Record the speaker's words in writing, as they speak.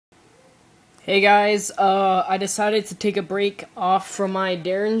Hey guys, I decided to take a break off from my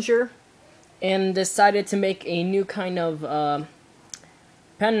Derringer and decided to make a new kind of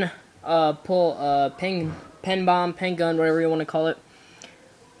pen bomb, pen gun, whatever you want to call it.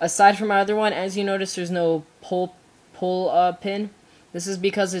 Aside from my other one, as you notice, there's no pull pin. This is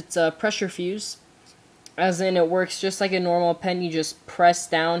because it's a pressure fuse, as in it works just like a normal pen. You just press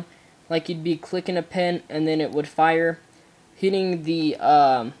down like you'd be clicking a pen, and then it would fire, hitting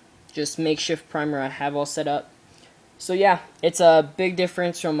the just makeshift primer I have all set up. So yeah, it's a big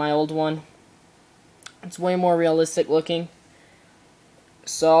difference from my old one. It's way more realistic looking.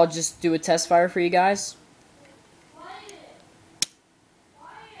 So I'll just do a test fire for you guys.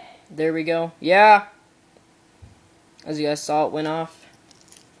 There we go. Yeah! As you guys saw, it went off.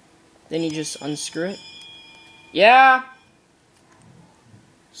 Then you just unscrew it. Yeah!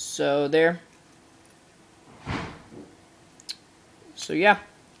 So there. So yeah,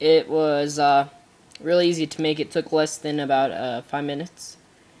 it was really easy to make. It took less than about 5 minutes.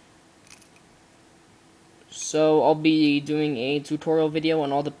 So I'll be doing a tutorial video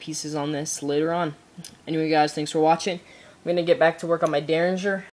on all the pieces on this later on. Anyway guys, thanks for watching. I'm going to get back to work on my Derringer.